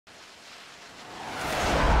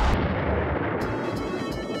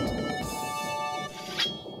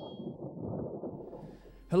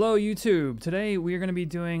Hello YouTube! Today we are going to be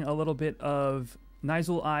doing a little bit of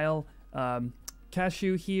Nyzul Isle.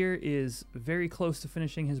 Cashew here is very close to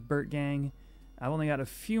finishing his Burt Gang. I've only got a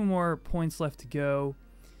few more points left to go.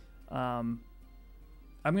 I'm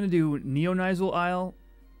going to do Neo Nyzul Isle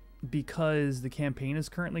because the campaign is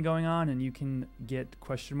currently going on and you can get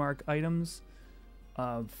question mark items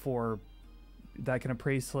for that can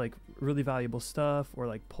appraise to like really valuable stuff or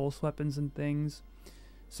like pulse weapons and things.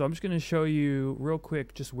 So I'm just going to show you real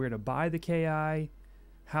quick just where to buy the KI,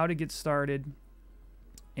 how to get started,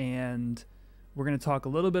 and we're going to talk a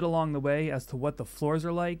little bit along the way as to what the floors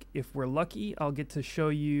are like. If we're lucky, I'll get to show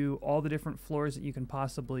you all the different floors that you can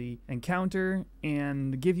possibly encounter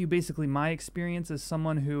and give you basically my experience as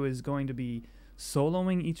someone who is going to be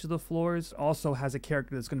soloing each of the floors. Also has a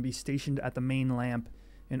character that's going to be stationed at the main lamp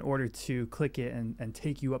in order to click it and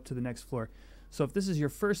take you up to the next floor. So if this is your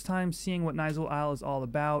first time seeing what Nyzul Isle is all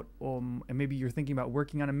about, and maybe you're thinking about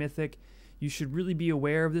working on a mythic, you should really be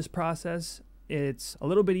aware of this process. It's a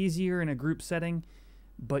little bit easier in a group setting,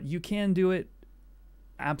 but you can do it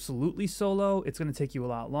absolutely solo. It's going to take you a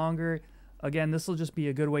lot longer. Again, this will just be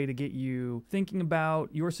a good way to get you thinking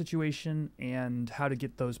about your situation and how to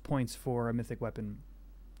get those points for a mythic weapon.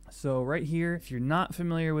 So right here, if you're not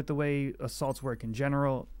familiar with the way assaults work in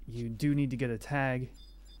general, you do need to get a tag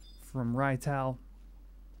from Rytal,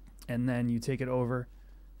 and then you take it over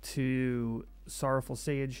to Sorrowful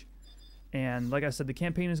Sage. And like I said, the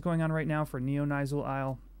campaign is going on right now for Neo Nyzul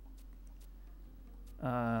Isle.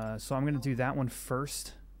 So I'm going to do that one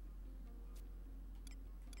first.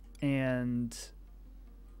 And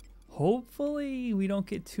hopefully we don't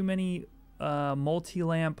get too many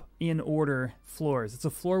multi-lamp in order floors. It's a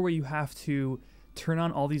floor where you have to turn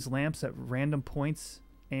on all these lamps at random points,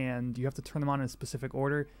 and you have to turn them on in a specific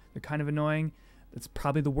order. They're kind of annoying. It's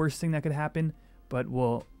probably the worst thing that could happen, but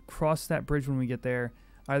we'll cross that bridge when we get there.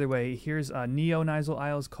 Either way, here's Neo Nyzul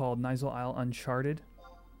Isle is called Nyzul Isle Uncharted.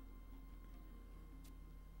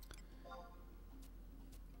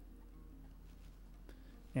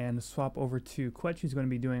 And swap over to Quetch, who's going to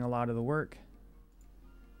be doing a lot of the work.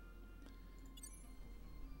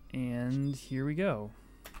 And here we go.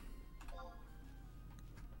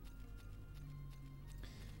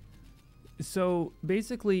 So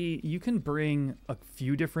basically, you can bring a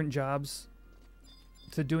few different jobs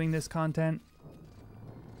to doing this content.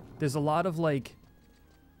 There's a lot of like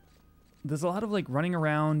running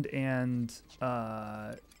around and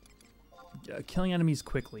killing enemies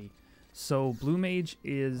quickly. So Blue Mage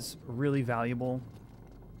is really valuable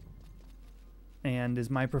and is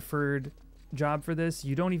my preferred job for this.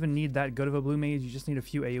 You don't even need that good of a Blue Mage. You just need a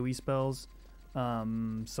few AoE spells,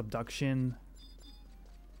 Subduction,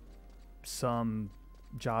 some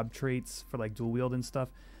job traits for like dual wield and stuff.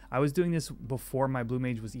 I was doing this before my Blue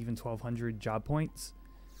Mage was even 1200 job points.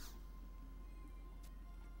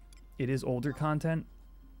 It is older content.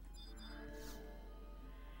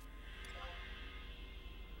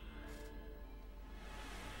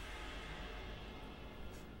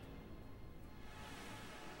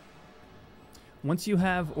 Once you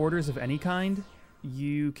have orders of any kind,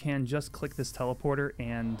 you can just click this teleporter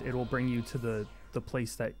and it will bring you to the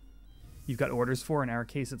place that you've got orders for. In our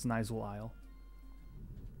case, it's Nyzul Isle.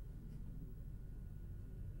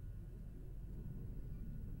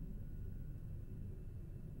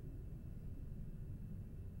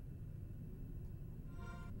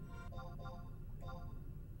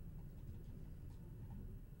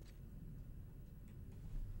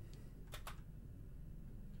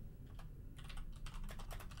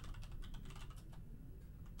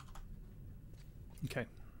 Okay.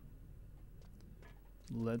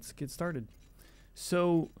 Let's get started.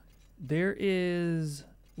 So there is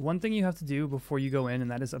one thing you have to do before you go in,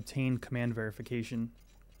 and that is obtain command verification.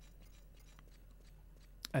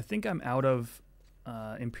 I think I'm out of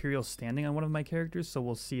Imperial standing on one of my characters, so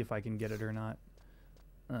we'll see if I can get it or not.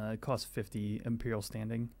 It costs 50 Imperial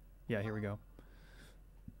standing. Yeah, here we go.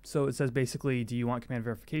 So it says basically, do you want command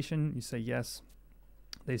verification? You say yes.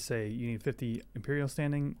 They say you need 50 Imperial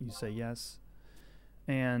standing. You say yes.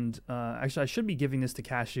 And actually, I should be giving this to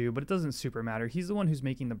Cashew, but it doesn't super matter. He's the one who's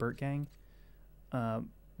making the Burt Gang.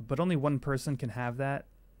 But only one person can have that.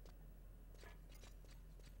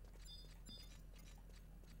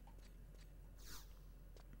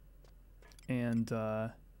 And yeah,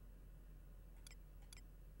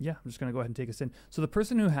 I'm just going to go ahead and take us in. So the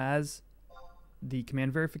person who has the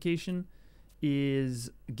command verification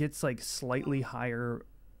gets like slightly higher.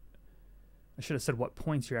 I should have said what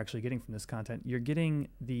points you're actually getting from this content. You're getting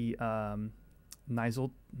the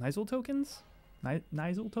Nyzul tokens?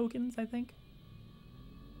 Nyzul tokens, I think.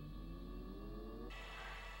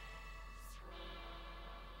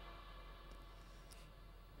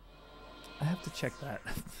 have to check that.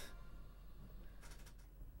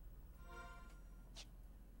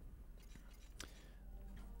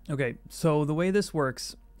 Okay, so the way this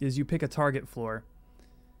works is you pick a target floor,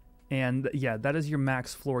 and yeah, that is your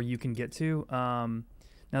max floor you can get to.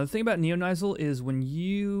 Now the thing about Nyzul is when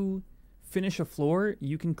you finish a floor,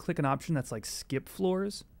 you can click an option that's like skip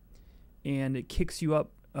floors, and it kicks you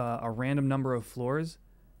up a random number of floors.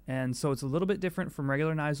 And so it's a little bit different from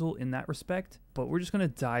regular Nyzul in that respect, but we're just going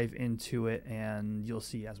to dive into it and you'll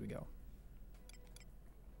see as we go.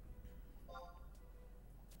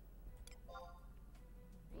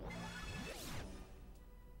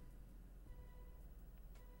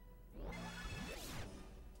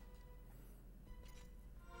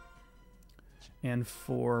 And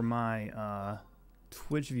for my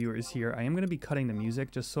Twitch viewers here, I am going to be cutting the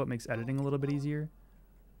music just so it makes editing a little bit easier.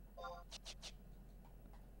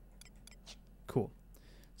 Cool.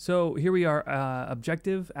 So here we are.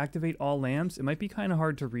 Objective, activate all lamps. It might be kind of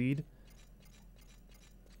hard to read,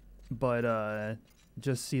 but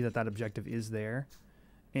just see that that objective is there.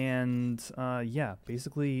 And yeah,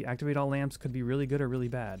 basically activate all lamps could be really good or really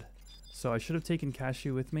bad. So I should have taken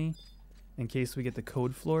Cashew with me in case we get the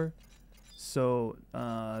code floor. So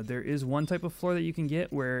there is one type of floor that you can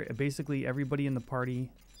get where basically everybody in the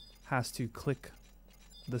party has to click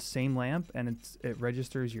the same lamp and it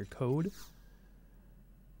registers your code.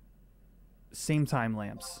 Same time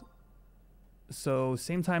lamps. So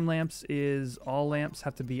same time lamps is all lamps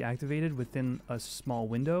have to be activated within a small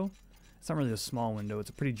window. It's not really a small window, it's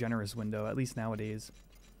a pretty generous window, at least nowadays.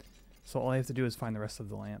 So all I have to do is find the rest of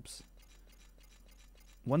the lamps.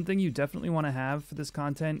 One thing you definitely want to have for this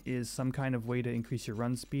content is some kind of way to increase your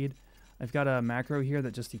run speed. I've got a macro here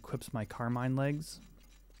that just equips my Carmine legs.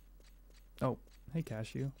 Oh, hey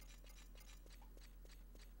Cashew.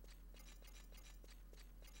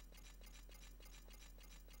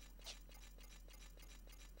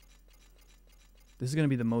 This is going to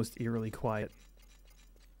be the most eerily quiet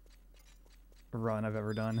run I've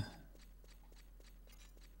ever done.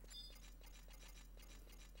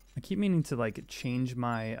 I keep meaning to like change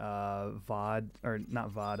my VOD, or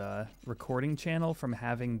not VOD, recording channel from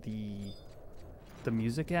having the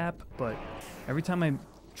music app, but every time I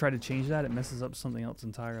try to change that, it messes up something else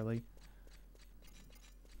entirely.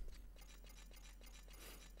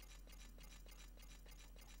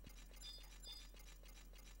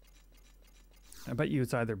 I bet you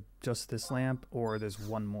it's either just this lamp or there's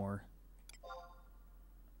one more.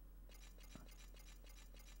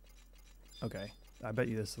 Okay. I bet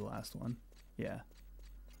you this is the last one. Yeah.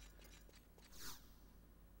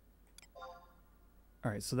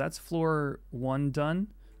 Alright, so that's floor 1 done.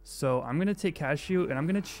 So I'm going to take Cashew and I'm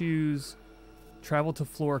going to choose travel to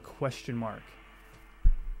floor question mark.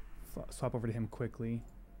 Swap over to him quickly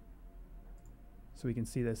so we can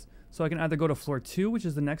see this. So I can either go to floor 2, which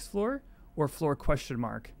is the next floor, or floor question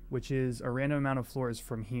mark, which is a random amount of floors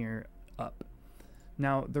from here up.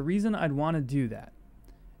 Now, the reason I'd want to do that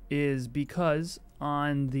is because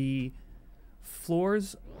on the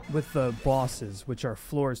floors with the bosses, which are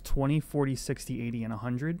floors 20, 40, 60, 80, and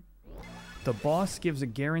 100, the boss gives a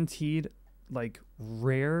guaranteed like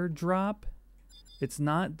rare drop. It's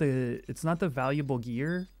not the valuable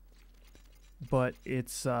gear, but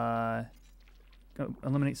it's eliminate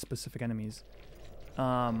specific enemies.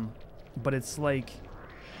 But it's like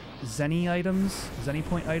Zenny items, Zenny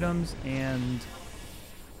point items, and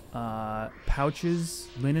pouches,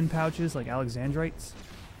 linen pouches, like Alexandrites.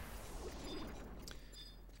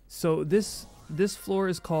 So this floor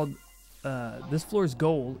is called, this floor's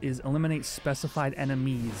goal is eliminate specified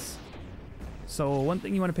enemies. So one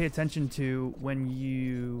thing you want to pay attention to when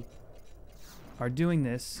you are doing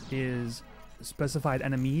this is specified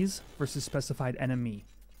enemies versus specified enemy.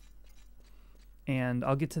 And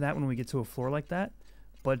I'll get to that when we get to a floor like that.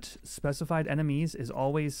 But specified enemies is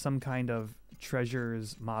always some kind of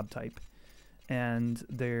treasures mob type. And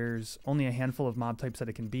there's only a handful of mob types that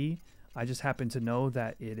it can be. I just happen to know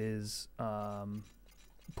that it is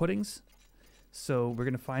puddings. So we're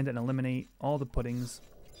going to find and eliminate all the puddings.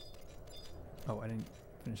 Oh, I didn't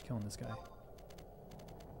finish killing this guy.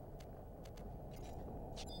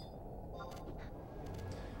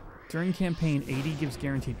 During campaign, 80 gives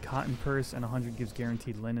guaranteed cotton purse and 100 gives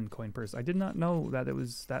guaranteed linen coin purse. I did not know that it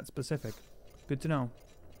was that specific. Good to know.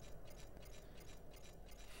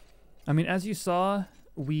 I mean, as you saw,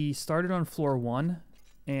 we started on floor 1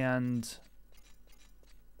 and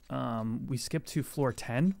we skipped to floor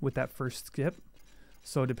 10 with that first skip.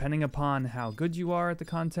 So depending upon how good you are at the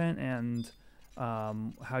content and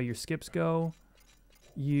how your skips go,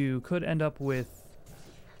 you could end up with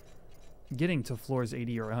getting to floors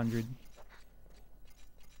 80 or 100.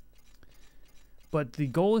 But the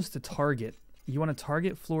goal is to target. You want to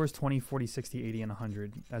target floors 20, 40, 60, 80, and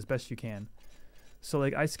 100 as best you can. So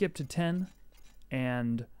like I skipped to 10,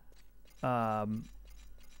 and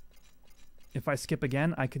if I skip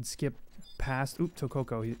again, I could skip past. Oop,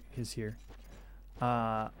 Tokoko is here.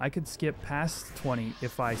 I could skip past 20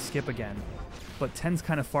 if I skip again, but 10's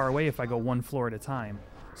kind of far away if I go one floor at a time.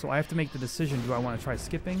 So I have to make the decision: do I want to try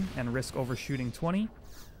skipping and risk overshooting 20,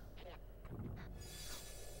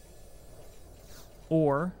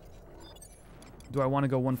 or do I want to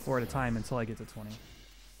go one floor at a time until I get to 20?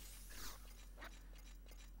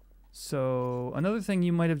 So another thing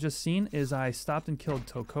you might have just seen is I stopped and killed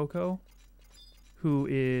Tokoko, who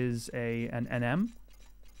is an NM.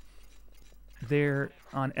 They're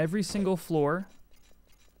on every single floor.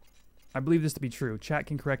 I believe this to be true. Chat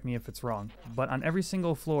can correct me if it's wrong. But on every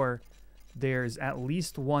single floor, there's at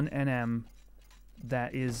least one NM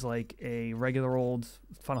that is like a regular old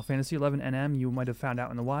Final Fantasy XI NM you might have found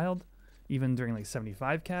out in the wild, even during like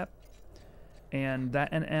 75 cap. And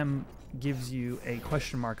that NM gives you a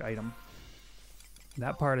question mark item.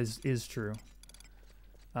 That part is true.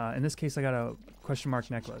 In this case, I got a question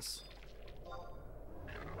mark necklace.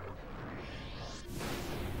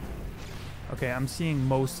 Okay, I'm seeing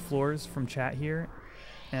most floors from chat here,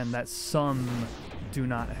 and that some do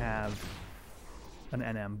not have an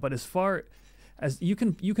NM. But as far as you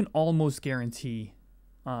can almost guarantee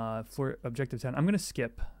floor objective 10. I'm gonna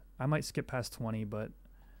skip. I might skip past 20, but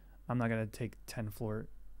I'm not gonna take 10 floor.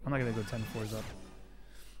 I'm not gonna go 10 floors up.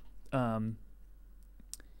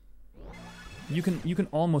 You can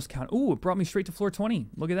almost count. Ooh, it brought me straight to floor 20.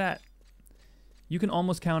 Look at that. You can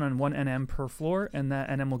almost count on one NM per floor, and that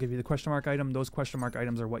NM will give you the question mark item. Those question mark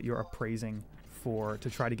items are what you're appraising for to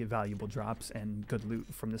try to get valuable drops and good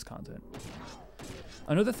loot from this content.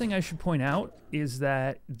 Another thing I should point out is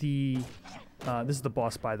that this is the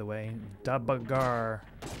boss, by the way, Dabagar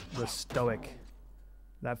the Stoic.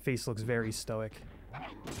 That face looks very stoic.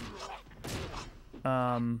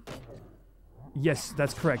 Yes,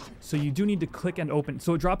 that's correct. So you do need to click and open.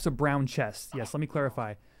 So it drops a brown chest. Yes, let me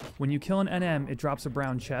clarify. When you kill an NM, it drops a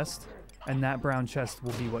brown chest, and that brown chest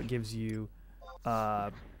will be what gives you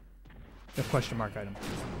a question mark item.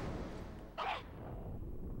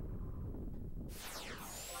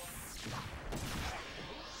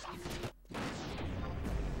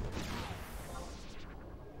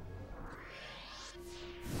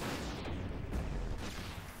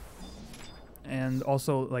 And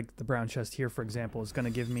also, like the brown chest here, for example, is going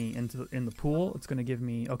to give me in the pool. It's going to give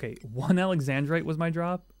me, okay, 1 Alexandrite was my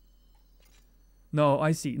drop. No,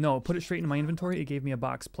 I see. No, put it straight into my inventory. It gave me a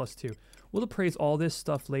box +2. We'll appraise all this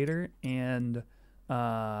stuff later and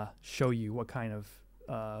show you what kind of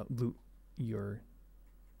loot you're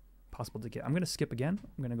possible to get. I'm going to skip again.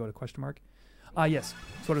 I'm going to go to question mark. Yes,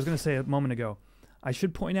 so what I was going to say a moment ago. I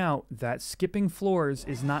should point out that skipping floors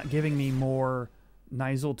is not giving me more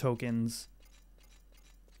Nyzul tokens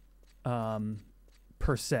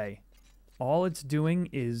per se. All it's doing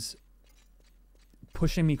is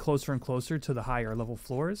pushing me closer and closer to the higher level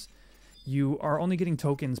floors. You are only getting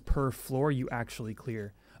tokens per floor you actually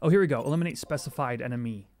clear. Oh, here we go. Eliminate specified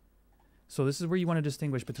enemy. So this is where you want to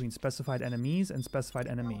distinguish between specified enemies and specified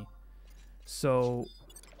enemy. So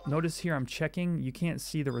notice here I'm checking. You can't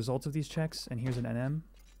see the results of these checks, and here's an NM.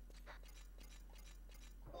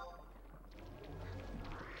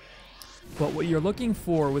 But what you're looking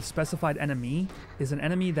for with specified enemy is an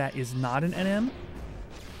enemy that is not an NM,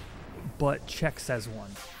 but checks as one.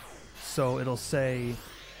 So it'll say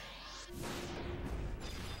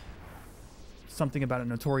something about a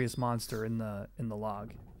notorious monster in the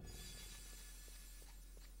log.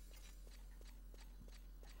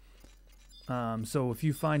 So if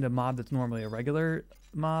you find a mob that's normally a regular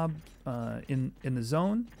mob in the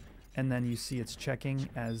zone, and then you see it's checking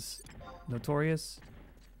as notorious,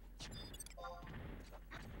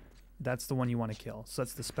 that's the one you want to kill. So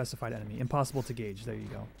that's the specified enemy. Impossible to gauge. There you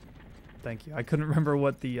go. Thank you. I couldn't remember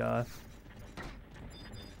what the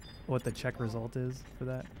check result is for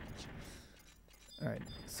that. All right.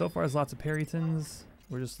 So far, there's lots of Perytons.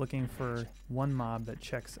 We're just looking for one mob that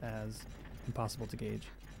checks as impossible to gauge.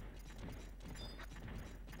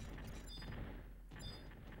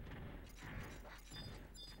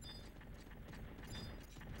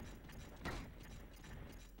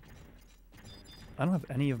 I don't have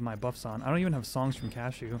any of my buffs on. I don't even have songs from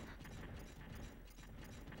Cashew.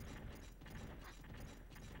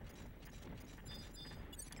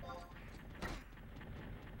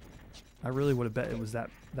 I really would have bet it was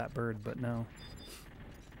that bird, but no.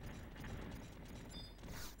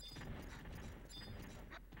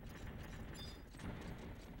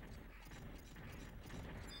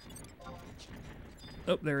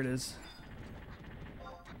 Oh, there it is.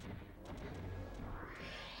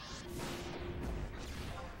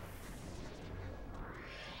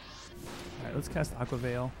 Alright, let's cast Aqua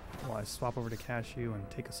Veil while I swap over to Cashew and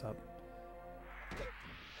take us up.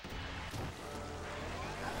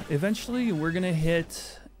 Eventually, we're going to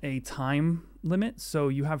hit a time limit, so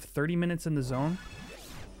you have 30 minutes in the zone.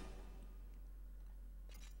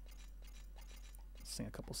 Sing a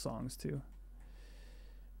couple songs, too.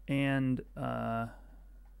 And, never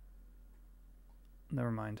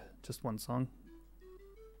mind. Just one song.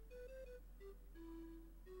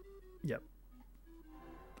 Yep.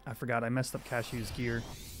 I forgot I messed up Cashew's gear.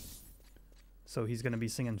 So he's going to be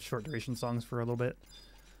singing short duration songs for a little bit.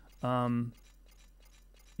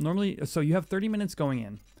 Normally, so you have 30 minutes going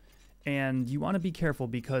in. And you want to be careful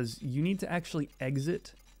because you need to actually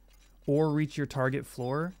exit or reach your target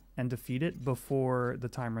floor and defeat it before the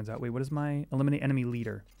time runs out. Wait, what is my eliminate enemy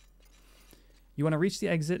leader? You want to reach the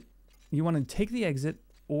exit. You want to take the exit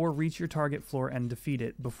or reach your target floor and defeat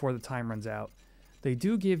it before the time runs out. They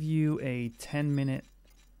do give you a 10-minute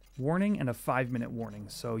warning and a 5-minute warning.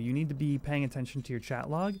 So you need to be paying attention to your chat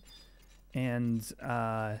log. And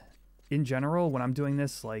in general, when I'm doing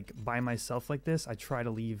this like by myself like this, I try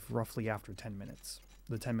to leave roughly after 10 minutes.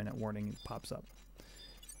 The 10-minute warning pops up.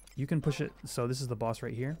 You can push it. So this is the boss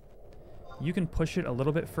right here. You can push it a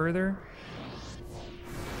little bit further.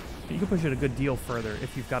 But you can push it a good deal further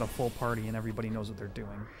if you've got a full party and everybody knows what they're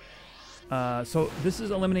doing. So this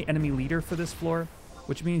is eliminate enemy leader for this floor,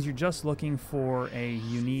 which means you're just looking for a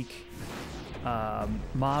unique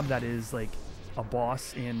mob that is like a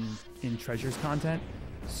boss in treasures content.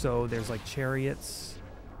 So there's like chariots,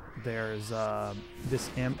 there's this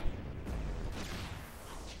imp,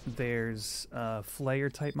 there's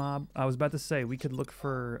flayer type mob. I was about to say we could look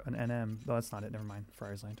for an NM. Oh, that's not it. Never mind.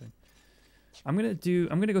 Friar's Lantern. I'm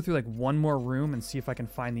gonna go through like one more room and see if I can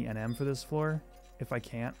find the NM for this floor. If I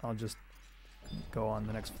can't, I'll just go on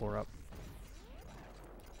the next floor up.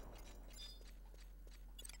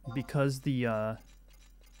 Because the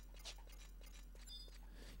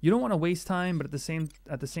you don't want to waste time, but at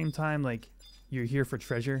the same time, like you're here for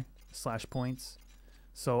treasure / points.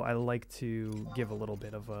 So I like to give a little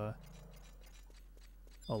bit of a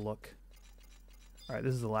look. All right,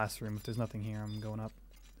 this is the last room. If there's nothing here, I'm going up.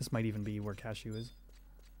 This might even be where Cashew is.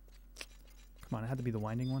 Come on, it had to be the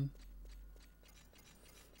winding one.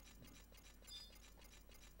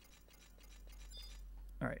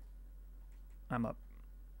 All right, I'm up.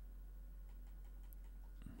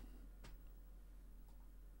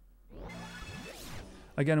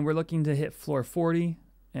 Again, we're looking to hit floor 40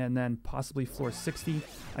 and then possibly floor 60.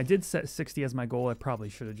 I did set 60 as my goal. I probably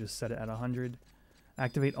should have just set it at 100.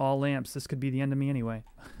 Activate all lamps. This could be the end of me anyway.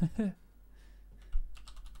 I'm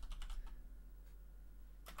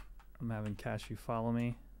having Cashew follow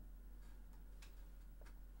me.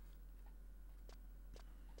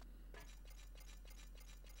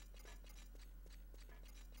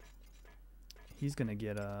 He's gonna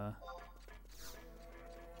get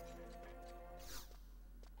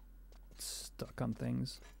stuck on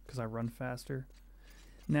things because I run faster.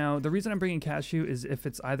 Now, the reason I'm bringing Cashew is if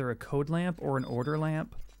it's either a code lamp or an order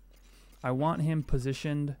lamp, I want him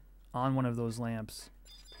positioned on one of those lamps.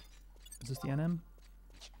 Is this the NM?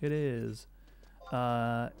 It is.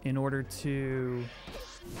 In order to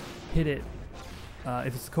hit it.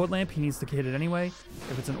 If it's a code lamp, he needs to hit it anyway.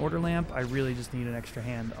 If it's an order lamp, I really just need an extra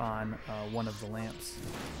hand on one of the lamps.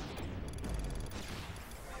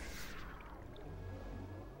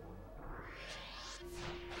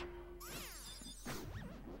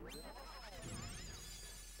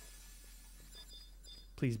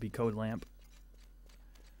 Please be code lamp.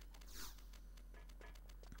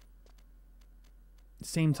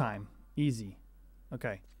 Same time. Easy.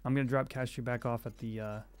 Okay. I'm going to drop Cashew back off at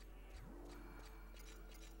the...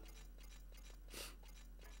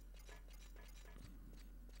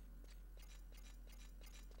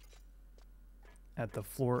 at the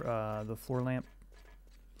floor lamp.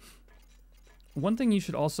 One thing you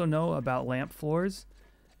should also know about lamp floors,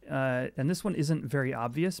 and this one isn't very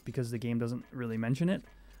obvious because the game doesn't really mention it,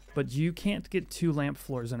 but you can't get 2 lamp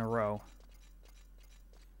floors in a row,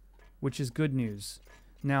 which is good news.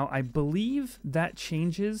 Now, I believe that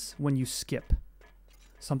changes when you skip.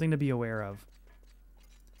 Something to be aware of.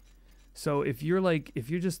 So if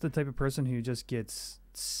you're just the type of person who just gets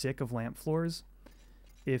sick of lamp floors,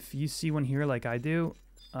 if you see one here like I do,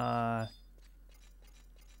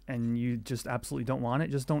 and you just absolutely don't want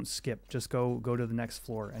it, just don't skip. Just go to the next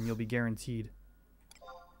floor, and you'll be guaranteed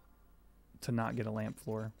to not get a lamp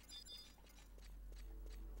floor.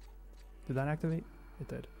 Did that activate? It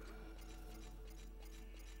did.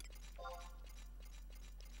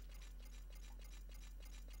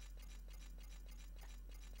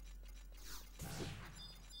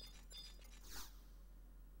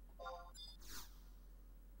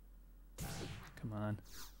 done.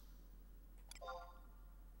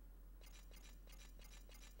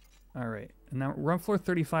 Alright, and now we're on floor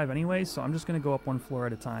 35 anyway, so I'm just going to go up one floor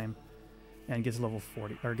at a time and get to level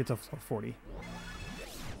 40, or get to floor 40.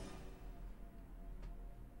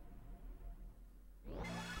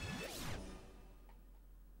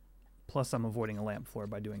 Plus I'm avoiding a lamp floor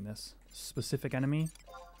by doing this. Specific enemy.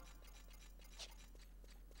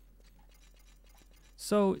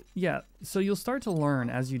 So, yeah, so you'll start to learn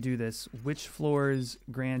as you do this which floors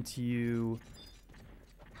grant you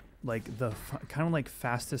like the kind of like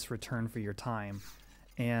fastest return for your time,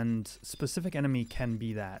 and specific enemy can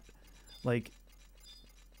be that. Like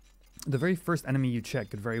the very first enemy you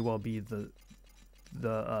check could very well be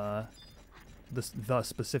the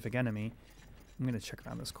specific enemy. I'm gonna check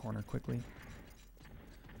around this corner quickly,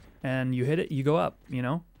 and you hit it, you go up, you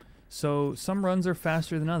know. So some runs are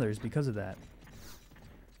faster than others because of that.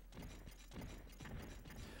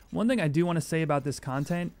 One thing I do want to say about this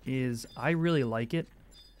content is I really like it.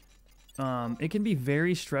 It can be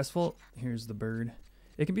very stressful. Here's the bird.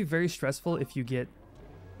 It can be very stressful if you get,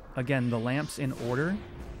 again, the lamps in order.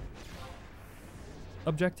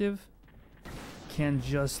 Objective can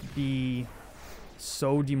just be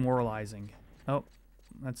so demoralizing. Oh,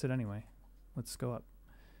 that's it anyway. Let's go up.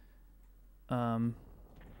 Oh,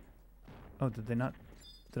 did I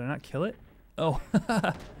not kill it? Oh.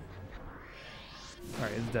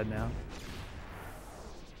 Alright, it's dead now.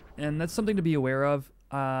 And that's something to be aware of.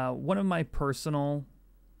 One of my personal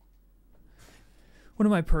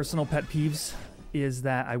pet peeves is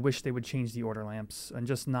that I wish they would change the order lamps and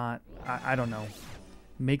just not, I don't know,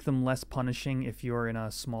 make them less punishing if you're in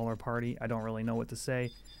a smaller party. I don't really know what to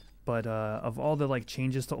say, but of all the like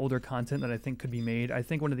changes to older content that I think could be made, I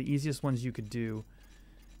think one of the easiest ones you could do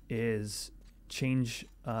is change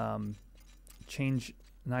Nyzul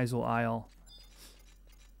Isle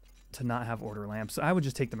to not have order lamps. I would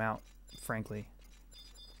just take them out, frankly.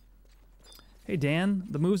 Hey Dan,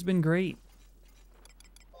 the move's been great.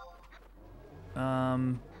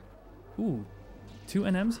 Ooh, 2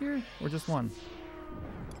 NMs here or just one?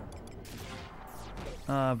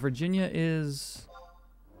 Virginia's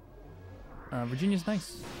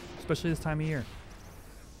nice, especially this time of year.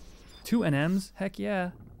 2 NMs, heck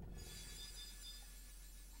yeah.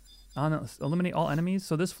 No, eliminate all enemies.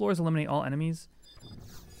 So this floor is eliminate all enemies.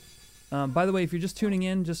 By the way, if you're just tuning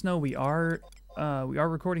in, just know we are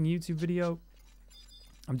recording a YouTube video.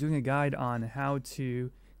 I'm doing a guide on how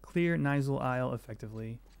to clear Nyzul Isle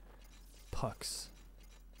effectively. Pucks.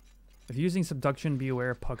 If you're using subduction, be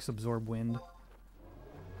aware pucks absorb wind.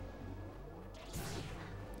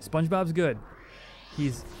 SpongeBob's good.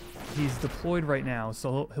 He's deployed right now,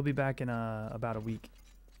 so he'll be back in about a week.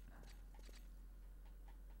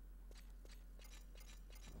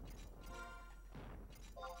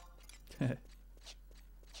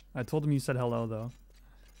 I told him you said hello, though.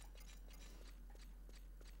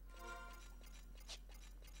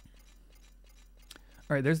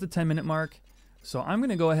 Alright, there's the 10-minute mark. So I'm going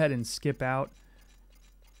to go ahead and skip out.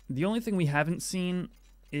 The only thing we haven't seen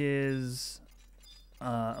is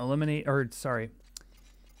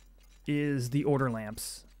is the order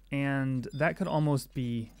lamps. And that could almost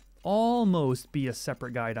be a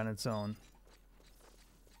separate guide on its own.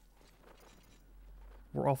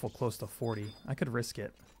 We're awful close to 40. I could risk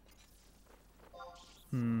it.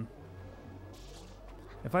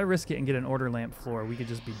 If I risk it and get an order lamp floor, we could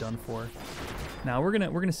just be done for. Now we're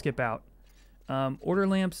gonna skip out. Order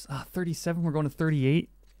lamps, 37. We're going to 38.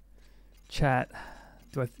 Chat,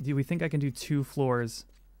 do we think I can do 2 floors?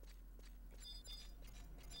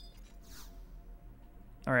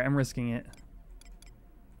 All right, I'm risking it.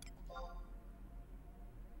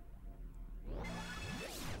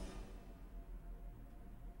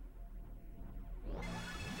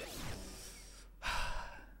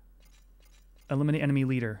 Eliminate enemy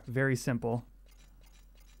leader. Very simple.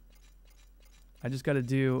 I gotta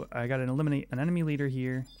eliminate an enemy leader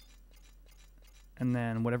here. And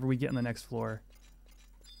then whatever we get on the next floor.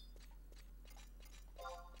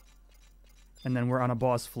 And then we're on a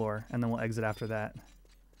boss floor, and then we'll exit after that.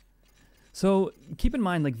 So keep in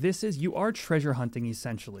mind, like, you are treasure hunting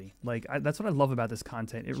essentially. Like, that's what I love about this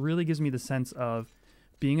content. It really gives me the sense of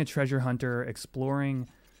being a treasure hunter, exploring,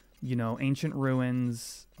 you know, ancient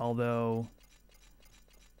ruins, although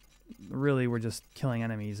really we're just killing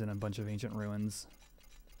enemies in a bunch of ancient ruins.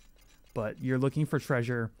 But you're looking for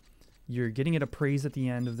treasure, you're getting it appraised at the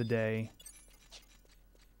end of the day,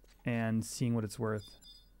 and seeing what it's worth.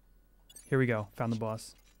 Here we go, found the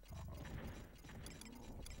boss.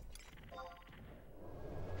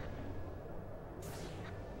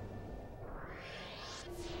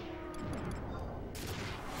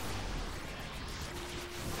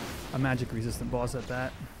 magic resistant boss at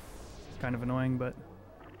that. Kind of annoying, but...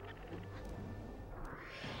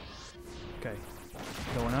 Okay.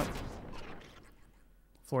 Going up.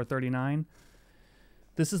 Floor 39.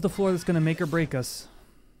 This is the floor that's going to make or break us.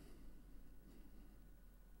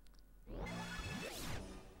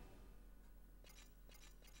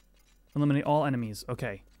 Eliminate all enemies.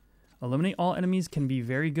 Okay. Eliminate all enemies can be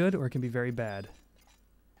very good or it can be very bad.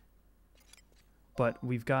 But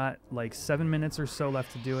we've got like 7 minutes or so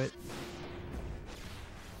left to do it.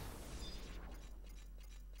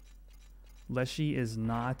 Leshy is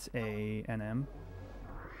not a NM.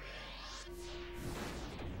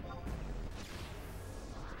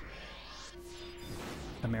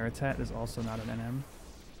 Ameritat is also not an NM.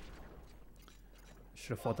 Should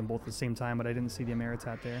have fought them both at the same time, but I didn't see the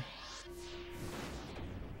Ameritat there.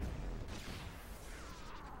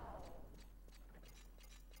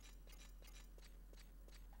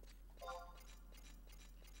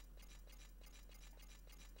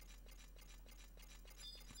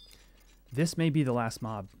 This may be the last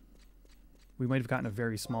mob. We might have gotten a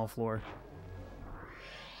very small floor.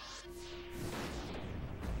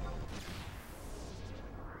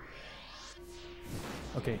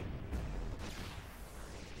 Okay.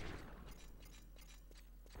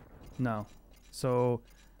 No. So,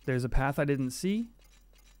 there's a path I didn't see.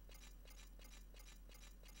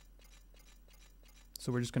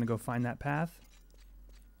 So we're just going to go find that path.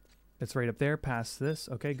 It's right up there, past this.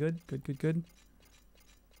 Okay, good, good, good, good.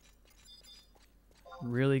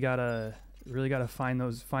 Really gotta find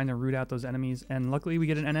and root out those enemies. And luckily we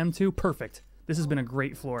get an NM too. Perfect. This has been a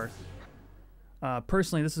great floor.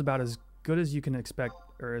 Personally, this is about as good as you can expect,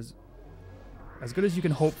 or as good as you can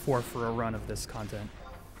hope for a run of this content.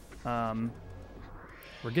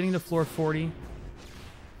 We're getting to floor 40.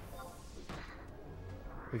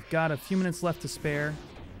 We've got a few minutes left to spare.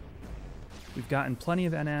 We've gotten plenty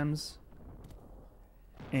of NMs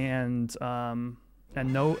and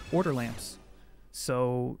no order lamps.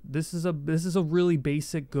 So this is a really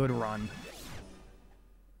basic good run.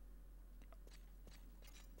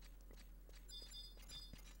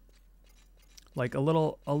 Like a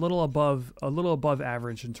little above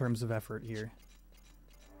average in terms of effort here.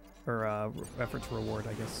 Or effort to reward,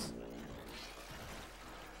 I guess.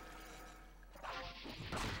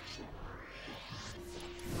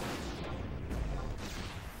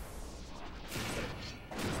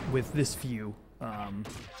 With this view,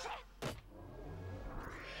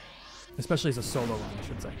 especially as a solo run, I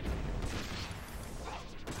should say.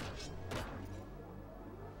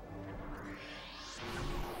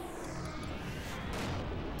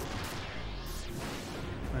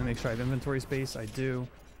 Let me make sure I have inventory space. I do.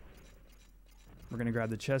 We're gonna grab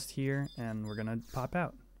the chest here, and we're gonna pop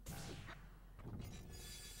out.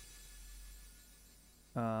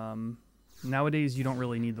 Nowadays, you don't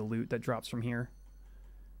really need the loot that drops from here.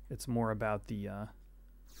 It's more about the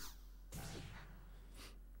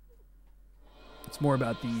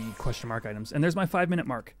question mark items. And there's my 5-minute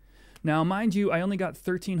mark. Now, mind you, I only got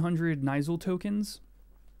 1,300 Nyzul tokens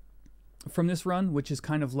from this run, which is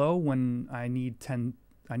kind of low when I need 10.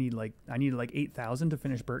 I needed like 8,000 to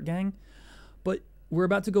finish Burt Gang. But we're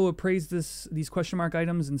about to go appraise these question mark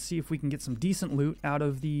items and see if we can get some decent loot out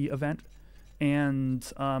of the event. And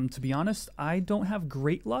to be honest, I don't have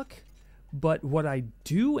great luck. But what I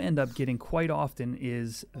do end up getting quite often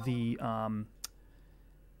is the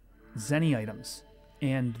Zenny items.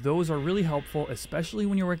 And those are really helpful, especially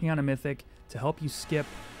when you're working on a mythic, to help you skip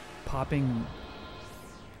popping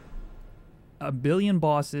a billion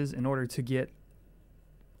bosses in order to get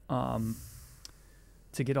all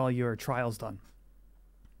your trials done.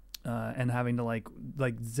 And having to like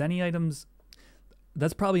Zenny items,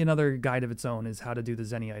 that's probably another guide of its own, is how to do the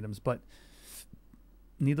Zenny items. But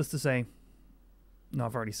needless to say, no,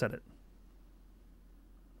 I've already said it.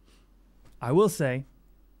 I will say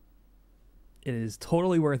it is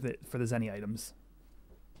totally worth it for the Zenny items.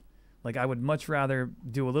 Like, I would much rather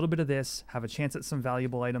do a little bit of this, have a chance at some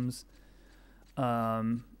valuable items,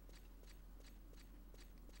 and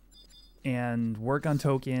work on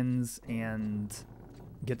tokens and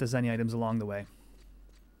get the Zenny items along the way.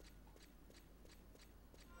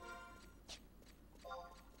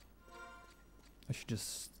 I should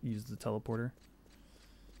just use the teleporter.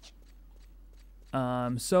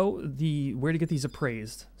 So where to get these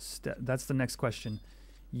appraised? That's the next question.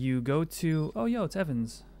 You go to, oh yo, it's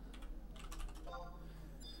Evans.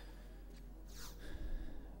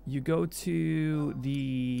 You go to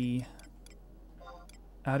the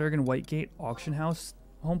Outergan Whitegate Auction House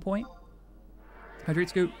home point. Hydrate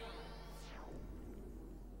Scoot.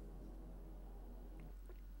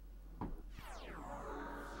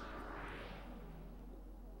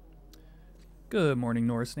 Good morning,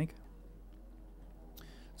 Nora Snake.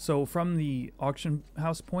 So from the auction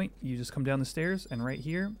house point, you just come down the stairs and right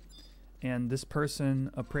here, and this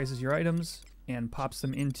person appraises your items and pops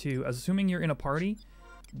them into, assuming you're in a party,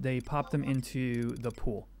 they pop them into the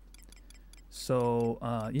pool. So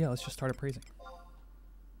yeah, let's just start appraising.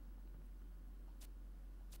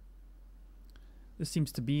 This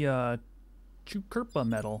seems to be a Chukurpa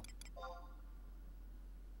metal.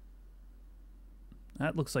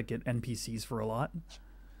 That looks like it NPCs for a lot.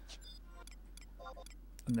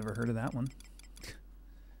 I've never heard of that one.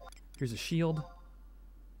 Here's a shield.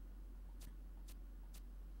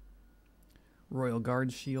 Royal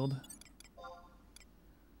Guard shield.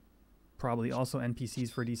 Probably also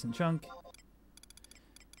NPCs for a decent chunk.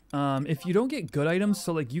 If you don't get good items,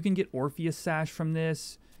 so like you can get Orpheus Sash from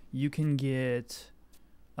this. You can get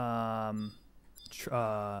pulse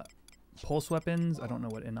weapons. I don't know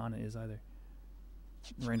what Inanna is either.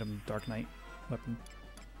 Random Dark Knight weapon.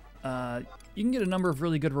 You can get a number of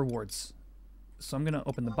really good rewards. So I'm gonna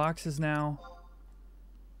open the boxes now.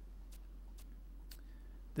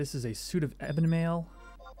 This is a suit of ebon mail.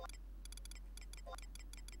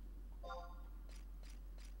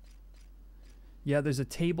 Yeah, there's a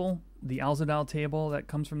table, the Alzadal Table, that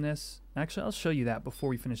comes from this. Actually, I'll show you that before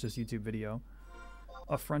we finish this YouTube video.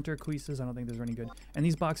 Affronter Cuisses, I don't think those are any good. And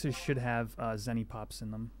these boxes should have Zenny Pops in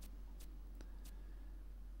them.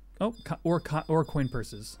 Oh, or coin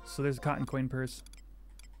purses. So there's a cotton coin purse.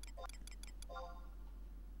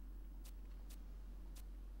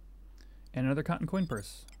 And another cotton coin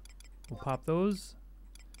purse. We'll pop those.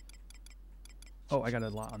 Oh, I got a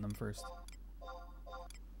lot on them first.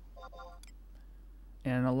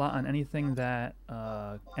 And a lot on anything that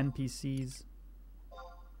NPCs.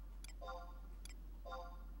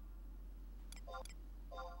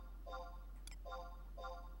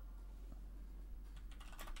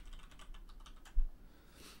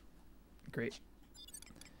 Great.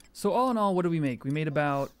 So all in all, what did we make? We made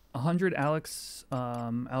about 100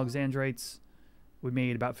 Alexandrites. We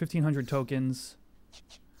made about 1,500 tokens.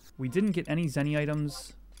 We didn't get any Zenny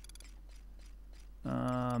items.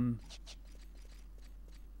 Oh,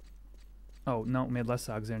 no, we made less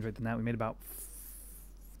Alexandrite than that. We made about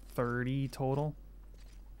 30 total.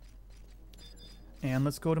 And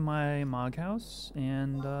let's go to my Mog house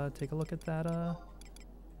and take a look at that.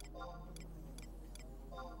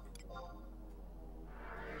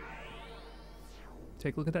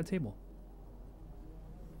 Take a look at that table.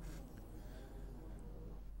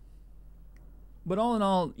 But all in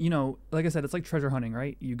all, you know, like I said, it's like treasure hunting,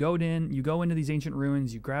 right? You go into these ancient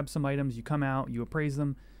ruins, you grab some items, you come out, you appraise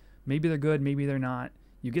them. Maybe they're good, maybe they're not.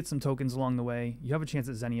 You get some tokens along the way. You have a chance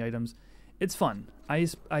at Zenny items. It's fun. I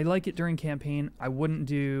like it during campaign. I wouldn't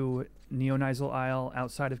do Nyzul Isle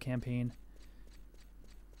outside of campaign.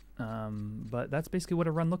 But that's basically what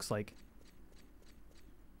a run looks like.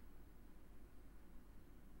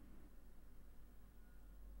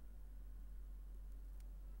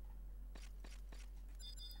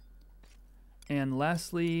 And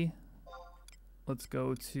lastly, let's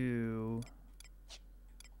go to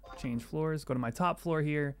change floors. Go to my top floor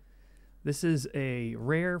here. This is a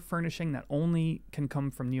rare furnishing that only can come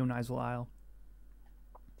from Nyzul Isle.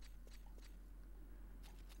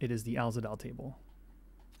 It is the Alzadal Table.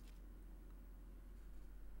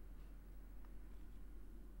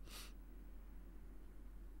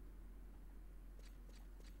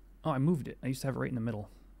 Oh, I moved it. I used to have it right in the middle.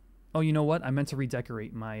 Oh, you know what? I meant to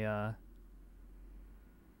redecorate my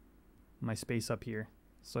my space up here.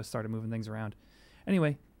 So I started moving things around.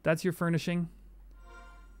 Anyway, that's your furnishing.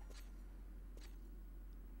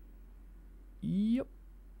 Yep.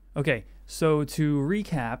 Okay, so to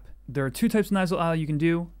recap, there are two types of Nyzul Isle you can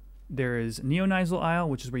do. There is Nyzul Isle,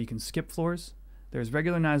 which is where you can skip floors. There's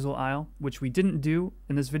regular Nyzul Isle, which we didn't do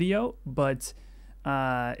in this video, but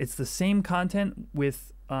it's the same content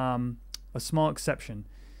with a small exception.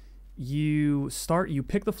 You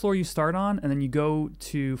pick the floor you start on, and then you go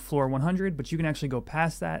to floor 100, but you can actually go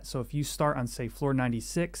past that. So if you start on, say, floor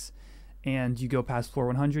 96, and you go past floor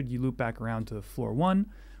 100, you loop back around to floor 1,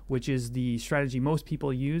 which is the strategy most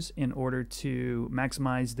people use in order to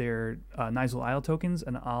maximize their Nyzul Isle tokens,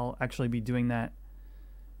 and I'll actually be doing that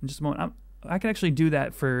in just a moment. I can actually do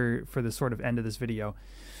that for the sort of end of this video.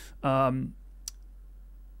 The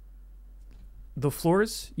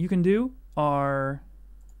floors you can do are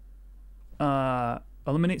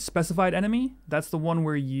eliminate specified enemy. That's the one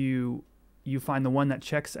where you find the one that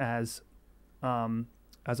checks as a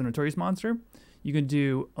notorious monster. You can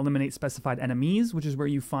do eliminate specified enemies, which is where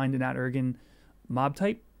you find an At-Ergen mob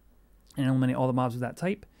type and eliminate all the mobs of that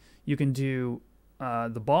type. You can do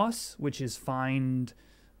the boss, which is find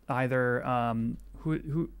either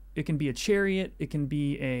it can be a chariot, it can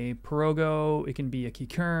be a pirogo, it can be a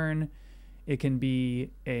kikern, it can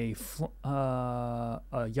be a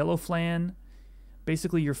yellow flan.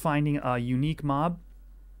 Basically, you're finding a unique mob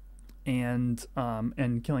and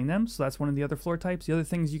killing them. So that's one of the other floor types. The other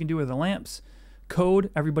things you can do are the lamps.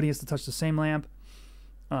 Code, everybody has to touch the same lamp.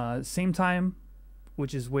 Same time,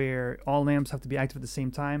 which is where all lamps have to be active at the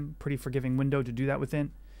same time. Pretty forgiving window to do that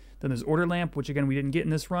within. Then there's order lamp, which again we didn't get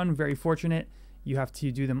in this run. Very fortunate. You have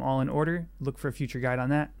to do them all in order. Look for a future guide on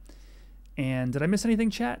that. And did I miss anything,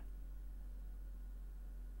 chat?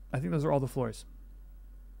 I think those are all the floors.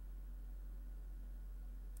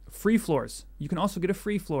 Free floors. You can also get a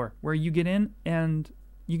free floor where you get in and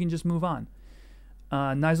you can just move on.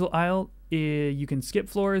 Nyzul Isle, you can skip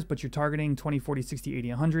floors, but you're targeting 20, 40, 60, 80,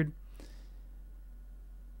 100.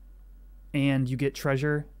 And you get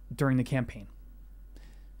treasure during the campaign.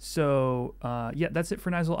 So yeah, that's it for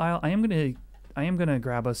Nyzul Isle. I am gonna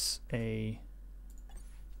grab us a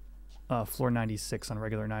floor 96 on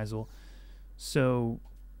regular Nyzul. So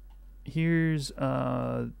here's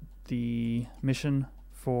the mission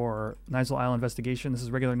for Nyzul Isle investigation. This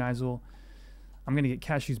is regular Nyzul. I'm gonna get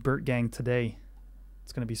Cashew's Burt Gang today.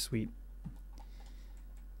 It's gonna be sweet.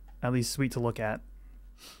 At least sweet to look at.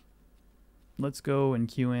 Let's go and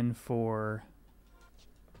queue in for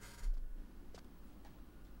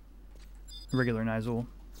regular Nyzul.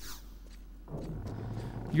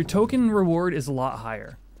 Your token reward is a lot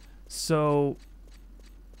higher. So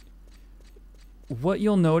what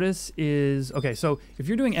you'll notice is, okay, so if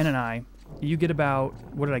you're doing NNI, you get about,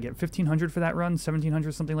 what did I get, 1,500 for that run,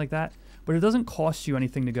 1,700, something like that. But it doesn't cost you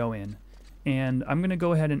anything to go in. And I'm going to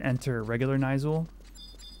go ahead and enter regular Nyzul,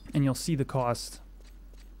 and you'll see the cost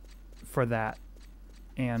for that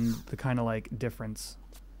and the kind of like difference.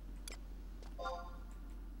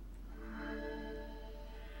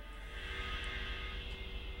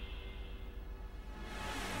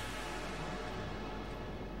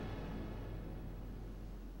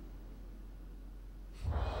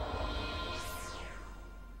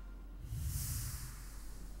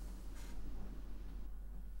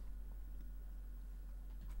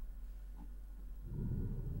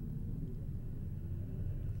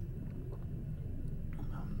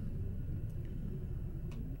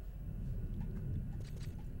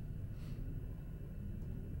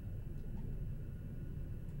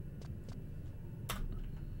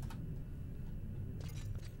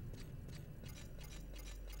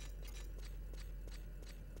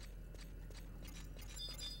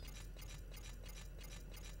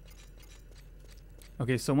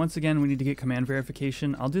 Okay, so once again, we need to get command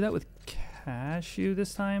verification. I'll do that with Cashew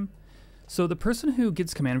this time. So the person who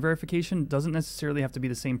gets command verification doesn't necessarily have to be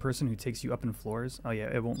the same person who takes you up in floors. Oh yeah,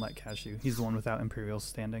 it won't let Cashew. He's the one without Imperial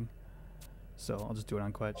standing. So I'll just do it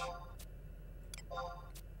on Quetch.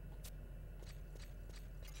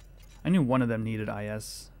 I knew one of them needed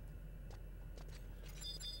IS.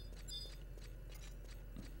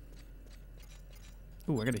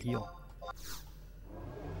 Ooh, I gotta heal.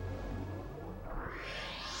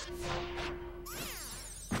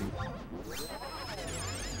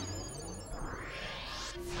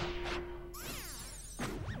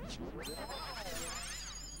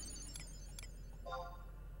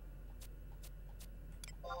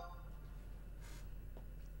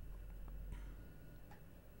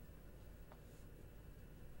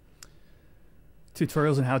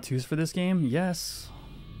 Tutorials and how-tos for this game? Yes.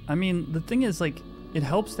 I mean, the thing is, like, it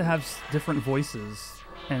helps to have different voices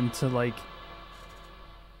and to, like,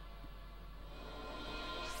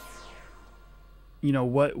 you know,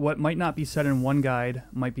 what might not be said in one guide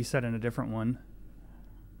might be said in a different one.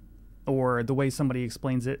 Or the way somebody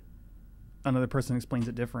explains it, another person explains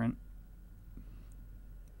it different.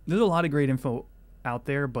 There's a lot of great info out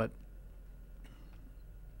there, but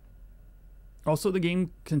also the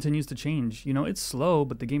game continues to change. You know, it's slow,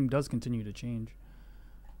 but the game does continue to change.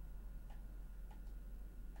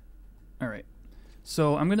 Alright.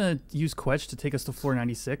 So I'm going to use Quetch to take us to floor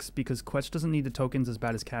 96 because Quetch doesn't need the tokens as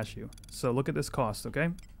bad as Cashew. So look at this cost, okay?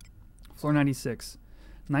 Floor 96.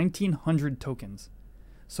 1,900 tokens.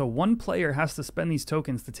 So one player has to spend these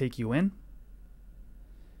tokens to take you in.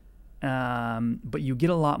 But you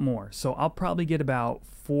get a lot more. So I'll probably get about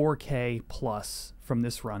 4K plus from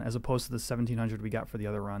this run as opposed to the 1,700 we got for the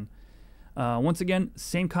other run. Once again,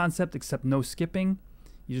 same concept except no skipping.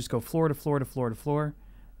 You just go floor to floor to floor to floor.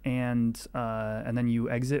 And then you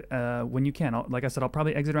exit when you can. Like I said, I'll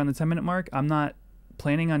probably exit around the 10-minute mark. I'm not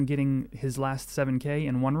planning on getting his last 7K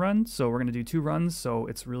in one run, so we're going to do 2 runs, so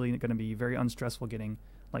it's really going to be very unstressful getting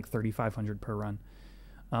like 3,500 per run.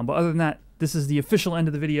 But other than that, this is the official end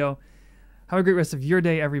of the video. Have a great rest of your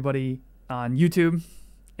day, everybody, on YouTube.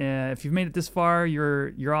 If you've made it this far,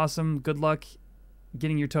 you're awesome. Good luck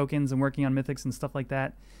getting your tokens and working on mythics and stuff like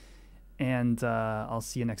that. And I'll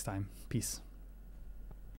see you next time. Peace.